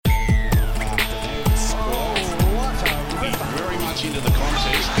much into the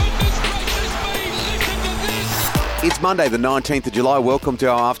contest. Goodness gracious me, listen to this! It's Monday the 19th of July. Welcome to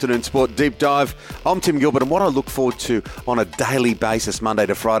our afternoon sport deep dive. I'm Tim Gilbert, and what I look forward to on a daily basis, Monday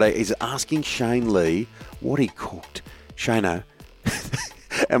to Friday, is asking Shane Lee what he cooked. Shano,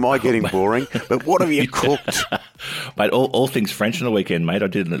 am I getting boring? But what have you cooked? Mate, all things French on the weekend, mate. I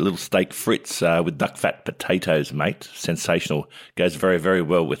did a little steak frites with duck fat potatoes, mate. Sensational. Goes very, very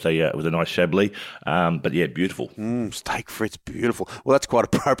well with a nice Chablis. But yeah, beautiful. Steak frites, beautiful. Well, that's quite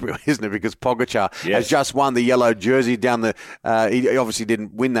appropriate, isn't it? Because Pogacar has just won the yellow jersey down the... he obviously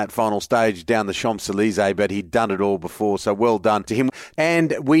didn't win that final stage down the Champs-Élysées, but he'd done it all before, so well done to him.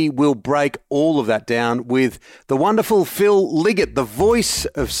 And we will break all of that down with the wonderful Phil Liggett, the voice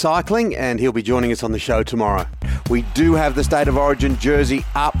of cycling, and he'll be joining us on the show tomorrow. We do have the State of Origin jersey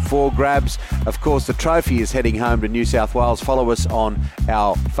up for grabs. Of course, the trophy is heading home to New South Wales. Follow us on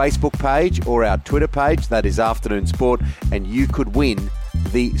our Facebook page or our Twitter page. That is Afternoon Sport, and you could win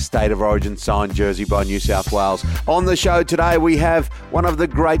the State of Origin signed jersey by New South Wales. On the show today, we have one of the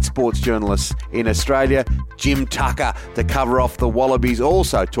great sports journalists in Australia, Jim Tucker, to cover off the Wallabies,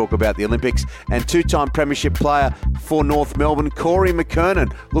 also talk about the Olympics, and two-time premiership player for North Melbourne, Corey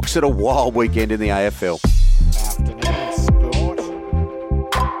McKernan, looks at a wild weekend in the AFL. Afternoon Sport.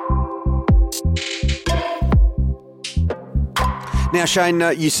 Now, Shane,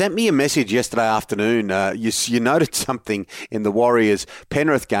 you sent me a message yesterday afternoon. You noted something in the Warriors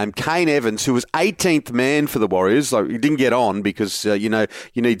Penrith game. Kane Evans, who was 18th man for the Warriors, he didn't get on because, you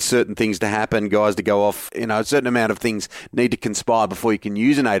need certain things to happen, guys to go off. A certain amount of things need to conspire before you can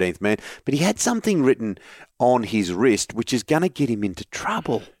use an 18th man. But he had something written on his wrist, which is going to get him into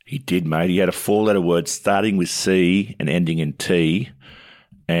trouble. He did, mate. He had a four-letter word starting with C and ending in T.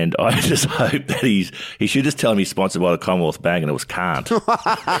 And I just hope that he should just tell him he's sponsored by the Commonwealth Bank and it was can't.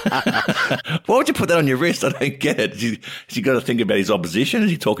 Why would you put that on your wrist? I don't get it. Has he got to think about his opposition? Is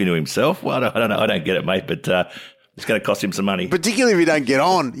he talking to himself? Well, I don't know. I don't get it, mate, but it's going to cost him some money. Particularly if you don't get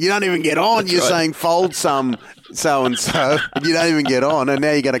on. You don't even get on. That's You're right. Saying fold some so-and-so, and you don't even get on, and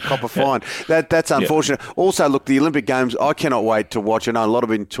now you're going to cop a fine. That's unfortunate. Yeah. Also, look, the Olympic Games, I cannot wait to watch. I know a lot of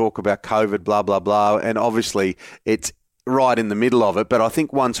been talk about COVID, blah, blah, blah, and obviously it's right in the middle of it, but I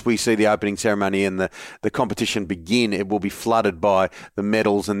think once we see the opening ceremony and the competition begin, it will be flooded by the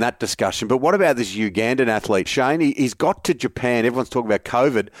medals and that discussion. But what about this Ugandan athlete, Shane? He's got to Japan. Everyone's talking about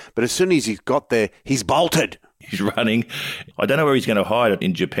COVID, but as soon as he's got there, he's bolted. He's running. I don't know where he's going to hide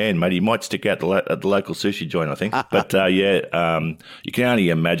in Japan, mate. He might stick out at the local sushi joint, I think. But, you can only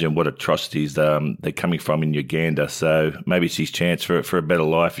imagine what atrocities they're coming from in Uganda. So maybe it's his chance for a better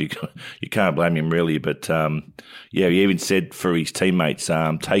life. You can't blame him, really. But, he even said for his teammates,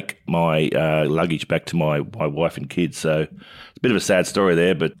 take my luggage back to my wife and kids. So it's a bit of a sad story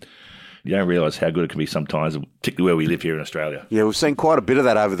there, but you don't realise how good it can be sometimes, particularly where we live here in Australia. Yeah, we've seen quite a bit of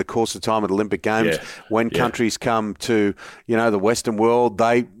that over the course of time at Olympic Games. When countries come to, the Western world,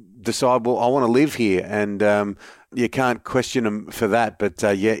 they decide, well, I want to live here. And you can't question him for that. But,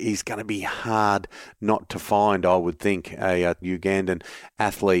 he's going to be hard not to find, I would think, a Ugandan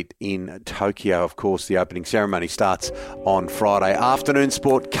athlete in Tokyo. Of course, the opening ceremony starts on Friday. Afternoon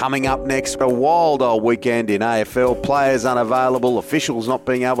sport coming up next. A wild old weekend in AFL. Players unavailable, officials not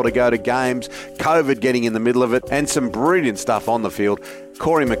being able to go to games, COVID getting in the middle of it, and some brilliant stuff on the field.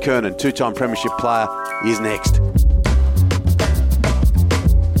 Corey McKernan, two-time premiership player, is next.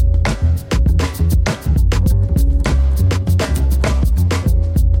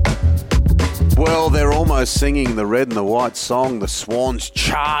 Well, they're almost singing the red and the white song. The Swans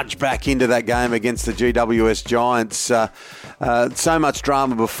charge back into that game against the GWS Giants. So much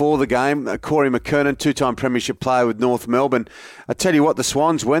drama before the game. Corey McKernan, two-time premiership player with North Melbourne. I tell you what, the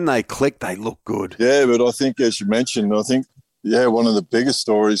Swans, when they click, they look good. Yeah, but I think, as you mentioned, one of the biggest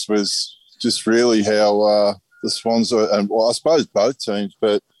stories was just really how the Swans are, and I suppose both teams,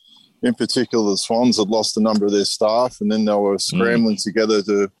 but in particular the Swans had lost a number of their staff, and then they were scrambling together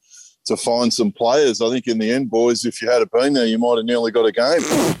to find some players. I think in the end, boys, if you had been there, you might have nearly got a game.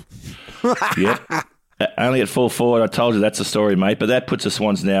 Yeah. Only at full forward. I told you that's a story, mate. But that puts the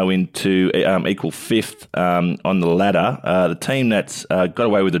Swans now into equal fifth on the ladder. The team that's got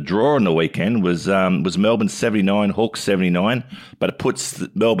away with a draw on the weekend was Melbourne 79, Hawks 79. But it puts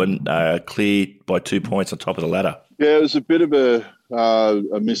Melbourne clear by 2 points on top of the ladder. Yeah, it was a bit of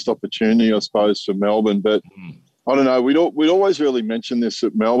a missed opportunity, I suppose, for Melbourne. But I don't know. We'd always really mention this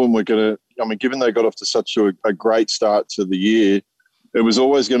at Melbourne. Given they got off to such a great start to the year, it was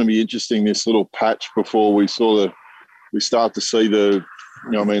always going to be interesting, this little patch before we start to see the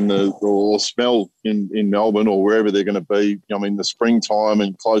smell in Melbourne or wherever they're going to be, the springtime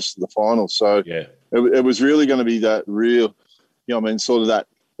and close to the final. So it was really going to be that real sort of that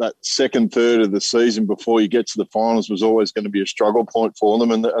second third of the season before you get to the finals was always going to be a struggle point for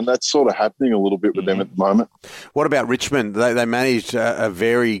them, and that's sort of happening a little bit with them at the moment. What about Richmond? They managed a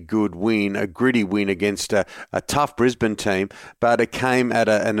very good win, a gritty win against a tough Brisbane team, but it came at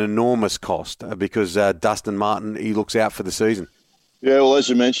an enormous cost because Dustin Martin, he looks out for the season. Yeah, well, as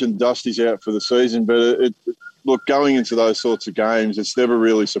you mentioned, Dusty's out for the season, but look, going into those sorts of games, it's never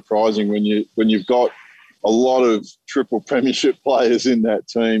really surprising when you've got a lot of triple premiership players in that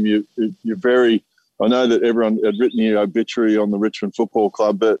team. You're very. I know that everyone had written the obituary on the Richmond Football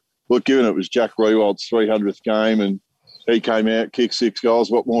Club, but look, given it was Jack Riewold's 300th game and he came out, kicked 6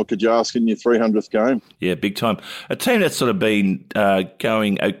 goals, what more could you ask in your 300th game? Yeah, big time. A team that's sort of been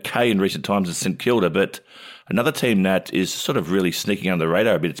going okay in recent times is St Kilda, but another team that is sort of really sneaking under the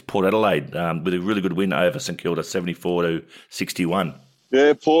radar a bit, it's Port Adelaide, with a really good win over St Kilda, 74-61.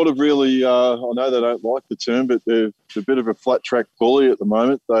 Yeah, Port have really, I know they don't like the term, but they're a bit of a flat track bully at the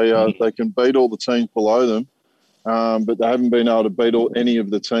moment. They can beat all the teams below them, but they haven't been able to beat any of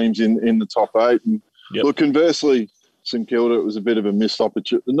the teams in the top 8. And look, conversely, St Kilda, it was a bit of a missed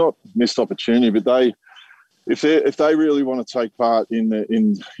opportunity, not missed opportunity, but if they really want to take part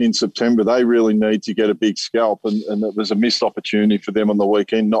in September, they really need to get a big scalp, and it was a missed opportunity for them on the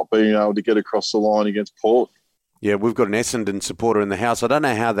weekend, not being able to get across the line against Port. Yeah, we've got an Essendon supporter in the house. I don't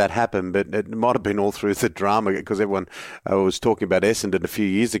know how that happened, but it might have been all through the drama because everyone was talking about Essendon a few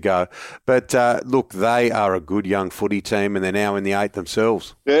years ago. But look, they are a good young footy team, and they're now in the 8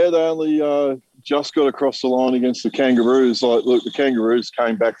 themselves. Yeah, they only just got across the line against the Kangaroos. Look, the Kangaroos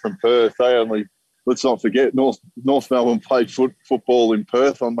came back from Perth. They only, let's not forget, North Melbourne played football in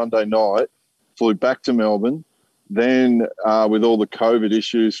Perth on Monday night, flew back to Melbourne, then with all the COVID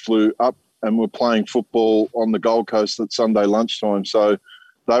issues, flew up and were playing football on the Gold Coast at Sunday lunchtime. So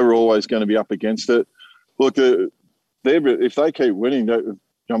they were always going to be up against it. Look, if they keep winning,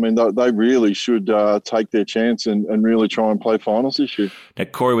 they really should take their chance and really try and play finals this year. Now,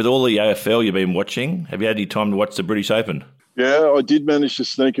 Corey, with all the AFL you've been watching, have you had any time to watch the British Open? Yeah, I did manage to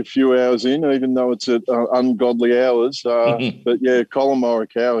sneak a few hours in, even though it's at ungodly hours. But yeah, Colin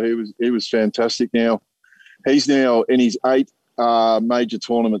Morikawa, he was fantastic. Now, he's now in his 8th major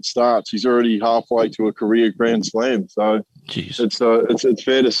tournament starts. He's already halfway to a career Grand Slam. So it's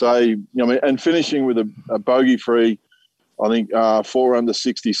fair to say, and finishing with a bogey-free, I think 4 under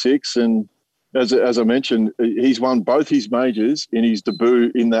 66. And as I mentioned, he's won both his majors in his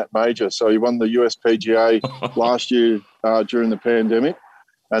debut in that major. So he won the USPGA last year during the pandemic.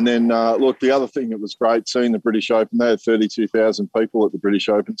 And then, look, the other thing that was great, seeing the British Open, they had 32,000 people at the British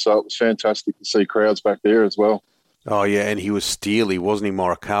Open. So it was fantastic to see crowds back there as well. Oh, yeah, and he was steely, wasn't he,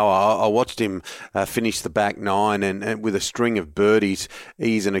 Morikawa? I watched him finish the back 9 and with a string of birdies.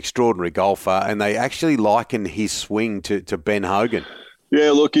 He's an extraordinary golfer, and they actually liken his swing to Ben Hogan.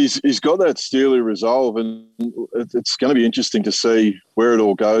 Yeah, look, he's got that steely resolve, and it's going to be interesting to see where it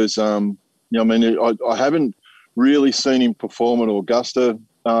all goes. I haven't really seen him perform at Augusta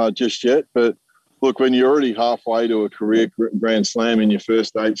just yet, but look, when you're already halfway to a career Grand Slam in your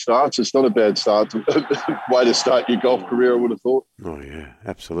first 8 starts, it's not a bad way to start your golf career, I would have thought. Oh, yeah,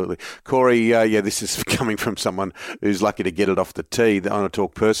 absolutely. Corey, this is coming from someone who's lucky to get it off the tee. I want to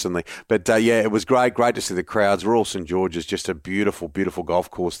talk personally. But, it was great to see the crowds. Royal St George's, just a beautiful, beautiful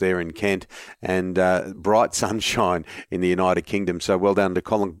golf course there in Kent, and bright sunshine in the United Kingdom. So well done to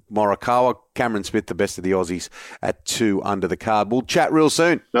Colin Morikawa. Cameron Smith, the best of the Aussies, at 2 under the card. We'll chat real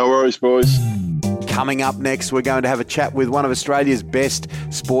soon. No worries, boys. Coming up next, we're going to have a chat with one of Australia's best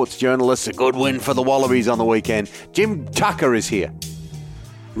sports journalists. A good win for the Wallabies on the weekend. Jim Tucker is here.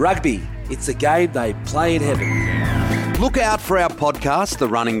 Rugby, it's a game they play in heaven. Look out for our podcast, The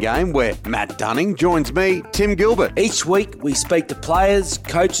Running Game, where Matt Dunning joins me, Tim Gilbert. Each week, we speak to players,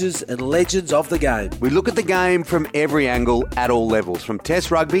 coaches and legends of the game. We look at the game from every angle at all levels, from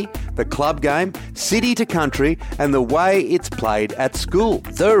Test rugby, the club game, city to country, and the way it's played at school.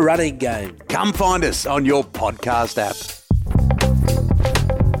 The Running Game. Come find us on your podcast app.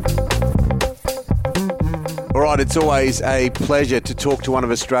 All right, it's always a pleasure to talk to one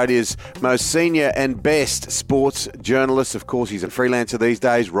of Australia's most senior and best sports journalists. Of course, he's a freelancer these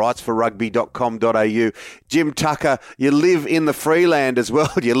days, writes for rugby.com.au. Jim Tucker, you live in the Freeland as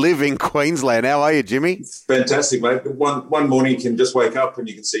well. You live in Queensland. How are you, Jimmy? It's fantastic, mate. One morning you can just wake up and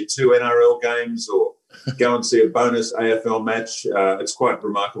you can see 2 NRL games or go and see a bonus AFL match. It's quite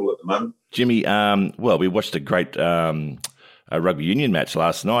remarkable at the moment. Jimmy, we watched a great rugby union match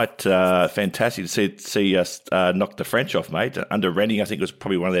last night. Fantastic to see us knock the French off, mate. Under Rennie, I think it was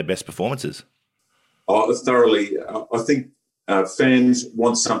probably one of their best performances. Oh, thoroughly. I think fans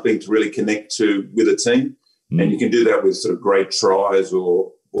want something to really connect to with a team. And you can do that with sort of great tries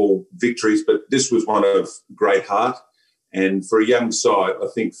or victories, but this was one of great heart. And for a young side, I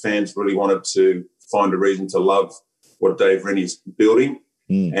think fans really wanted to find a reason to love what Dave Rennie's building.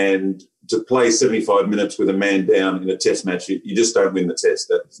 And to play 75 minutes with a man down in a test match, you just don't win the test.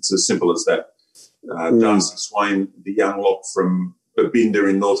 It's as simple as that. Darcy Swain, the young lock from Babinda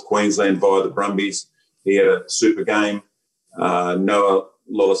in North Queensland via the Brumbies, he had a super game. Noah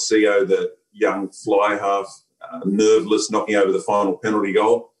Lolosio, the young fly half, nerveless, knocking over the final penalty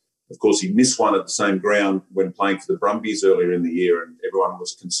goal. Of course, he missed one at the same ground when playing for the Brumbies earlier in the year, and everyone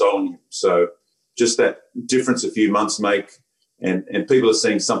was consoling him. So just that difference a few months make, and people are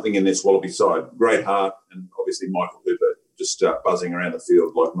seeing something in this Wallaby side. Great heart, and obviously Michael Hooper just buzzing around the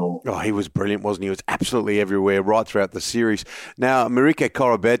field like normal. Oh, he was brilliant, wasn't he? He was absolutely everywhere right throughout the series. Now, Marika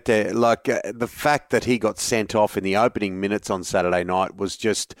Korobete, the fact that he got sent off in the opening minutes on Saturday night was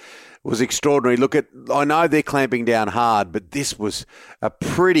extraordinary. I know they're clamping down hard, but this was a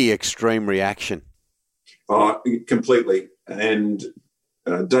pretty extreme reaction. Completely. And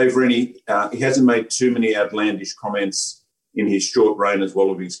Dave Rennie, he hasn't made too many outlandish comments in his short reign as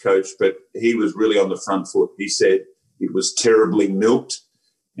Wallabies coach, but he was really on the front foot. He said it was terribly milked,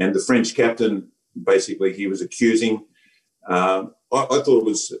 and the French captain, basically, he was accusing. I thought it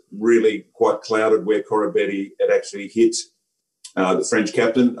was really quite clouded where Korobete had actually hit the French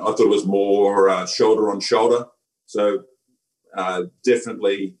captain. I thought it was more shoulder on shoulder, so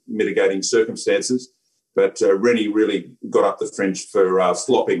definitely mitigating circumstances. But Rennie really got up the French for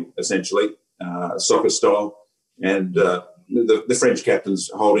flopping, essentially, soccer style, and the French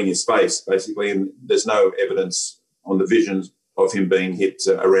captain's holding his face, basically, and there's no evidence on the visions of him being hit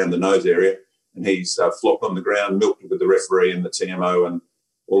around the nose area, and he's flopped on the ground, milked with the referee and the TMO, and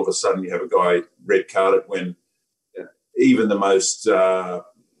all of a sudden you have a guy red-carded when even the most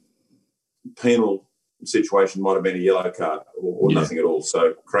penal situation might have been a yellow card or nothing at all.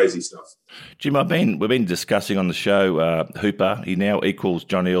 So crazy stuff. Jim, we've been discussing on the show Hooper. He now equals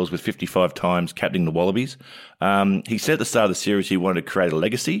John Eales with 55 times captaining the Wallabies. He said at the start of the series he wanted to create a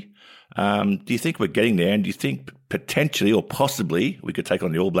legacy. Do you think we're getting there? And do you think potentially or possibly we could take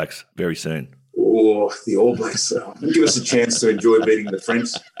on the All Blacks very soon? Oh, the All Blacks. Give us a chance to enjoy beating the French,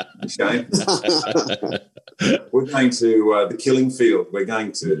 Shane. We're going to the Killing Field. We're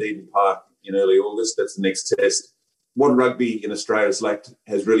going to Eden Park in early August. That's the next test. What rugby in Australia's lacked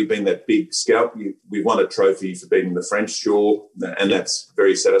has really been that big scalp. We won a trophy for beating the French, sure, and that's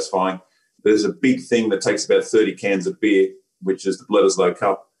very satisfying. There's a big thing that takes about 30 cans of beer, which is the Bledisloe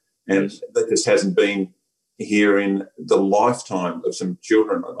Cup, and that just hasn't been here in the lifetime of some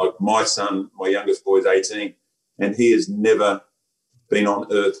children. Like my son, my youngest boy is 18, and he has never been on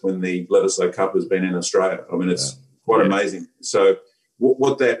earth when the Bledisloe Cup has been in Australia. I mean, it's quite amazing. So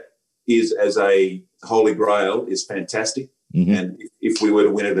what that is as a holy grail is fantastic. Mm-hmm. And if we were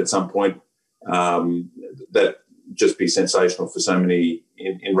to win it at some point, that'd just be sensational for so many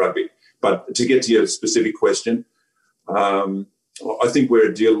in rugby. But to get to your specific question, I think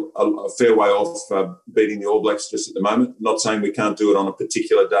we're a fair way off beating the All Blacks just at the moment. Not saying we can't do it on a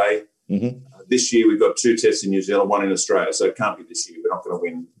particular day. Mm-hmm. This year we've got 2 tests in New Zealand, 1 in Australia, so it can't be this year. We're not going to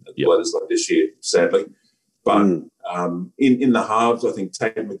win at the Bledisloe this year, sadly. But in the halves, I think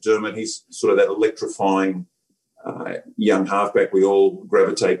Tate McDermott, he's sort of that electrifying young halfback we all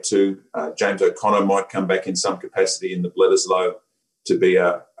gravitate to. James O'Connor might come back in some capacity in the Bledisloe to be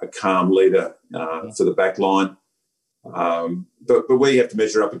a calm leader for the back line. But we have to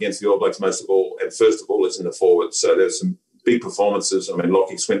measure up against the All Blacks most of all, and first of all is in the forwards. So there's some big performances. I mean,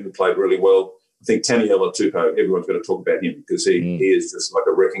 Lockie Swinton played really well. I think Taniela Tupou, everyone's going to talk about him because he is just like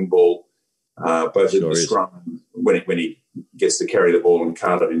a wrecking ball, both in the scrum when he gets to carry the ball and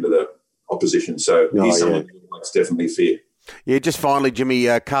cart it into the opposition. So he's someone the All Blacks definitely fear. Yeah, just finally, Jimmy,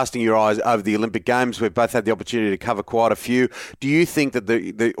 casting your eyes over the Olympic Games, we've both had the opportunity to cover quite a few. Do you think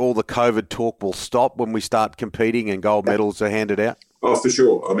that all the COVID talk will stop when we start competing and gold medals are handed out? Oh, for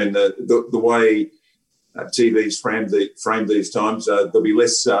sure. I mean, the way TV's framed these times, there'll be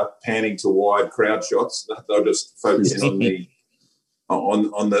less panning to wide crowd shots. They'll just focus in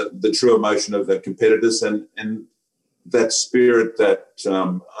on the true emotion of the competitors and that spirit, that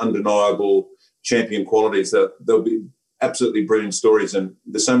undeniable champion qualities. That there'll be absolutely brilliant stories, and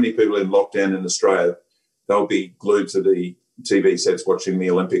there's so many people in lockdown in Australia, they'll be glued to the TV sets watching the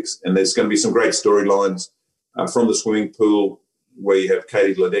Olympics, and there's going to be some great storylines from the swimming pool where you have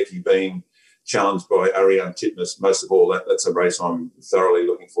Katie Ledecky being challenged by Ariane Titmus. Most of all, that's a race I'm thoroughly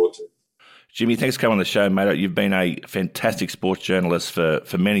looking forward to. Jimmy, thanks for coming on the show, mate. You've been a fantastic sports journalist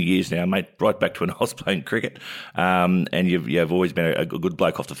for many years now, mate, right back to when I was playing cricket, and you've always been a good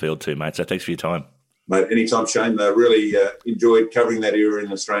bloke off the field too, mate, so thanks for your time. Mate, anytime, Shane. I really enjoyed covering that era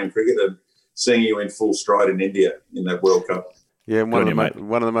in Australian cricket and seeing you in full stride in India in that World Cup. Yeah, one of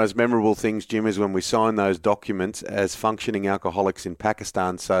the most memorable things, Jim, is when we signed those documents as functioning alcoholics in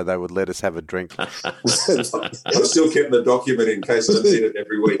Pakistan so they would let us have a drink. I've still kept the document in case I need it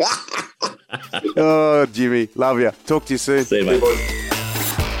every week. Oh, Jimmy, love you. Talk to you soon. See you, mate.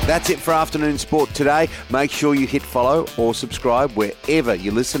 That's it for Afternoon Sport today. Make sure you hit follow or subscribe wherever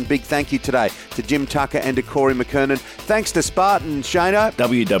you listen. Big thank you today to Jim Tucker and to Corey McKernan. Thanks to Spartan Shano.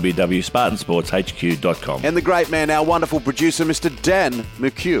 www.spartansportshq.com. And the great man, our wonderful producer, Mr. Dan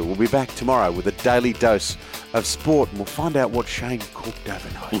McHugh, will be back tomorrow with a daily dose of sport. And we'll find out what Shane cooked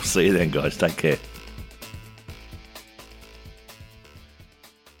overnight. We'll see you then, guys. Take care.